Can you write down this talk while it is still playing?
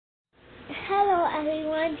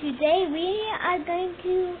everyone, today we are going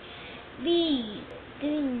to be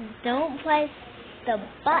doing don't press the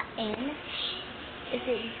button. Is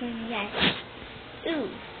it going yes? Ooh.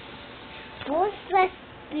 First let's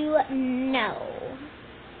do no.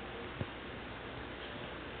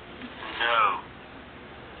 No.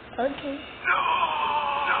 Okay. No.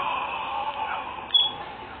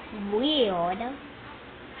 Weird. Nope.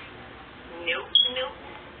 Nope.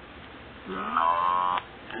 No.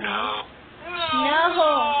 No.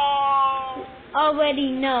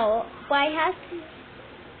 Already no. Why have to?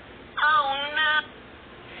 Oh no.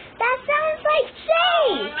 That sounds like say.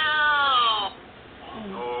 Oh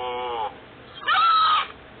No.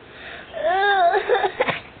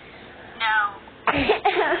 no.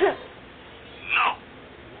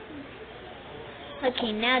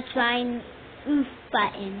 Okay, now trying oof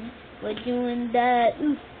button. We're doing the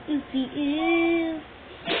oof oofy oof.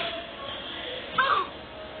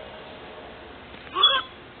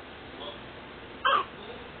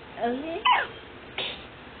 Okay.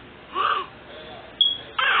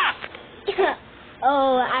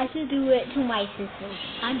 Oh, I should do it to my sister.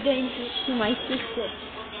 I'm doing it to my sister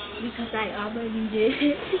because I already did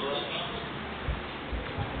it.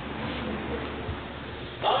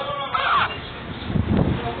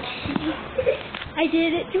 I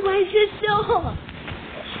did it to my sister.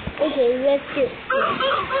 Okay, let's do it.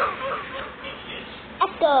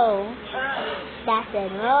 Echo. That's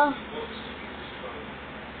it, no?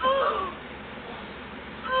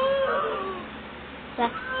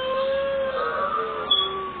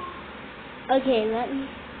 Okay,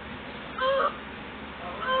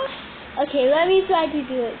 let me try to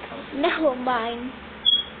do it. Never mind.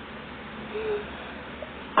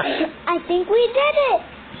 I think we did it.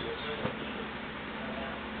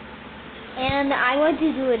 And I want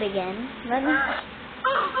to do it again.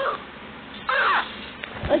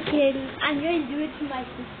 Okay, I'm going to do it to my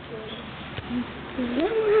sister.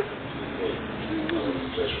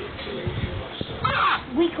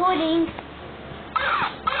 Recording.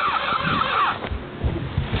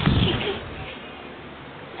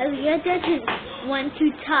 Olivia doesn't want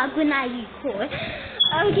to talk when I record.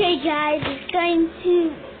 Okay, guys,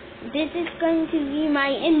 this is going to be my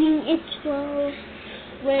ending intro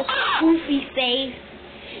with Goofy Face.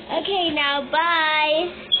 Okay, now bye.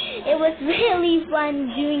 It was really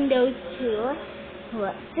fun doing those two.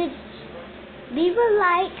 Leave a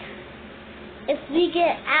like. If we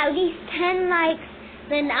get at least 10 likes,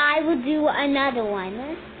 then I will do another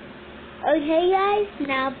one. Okay, guys,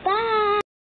 now bye.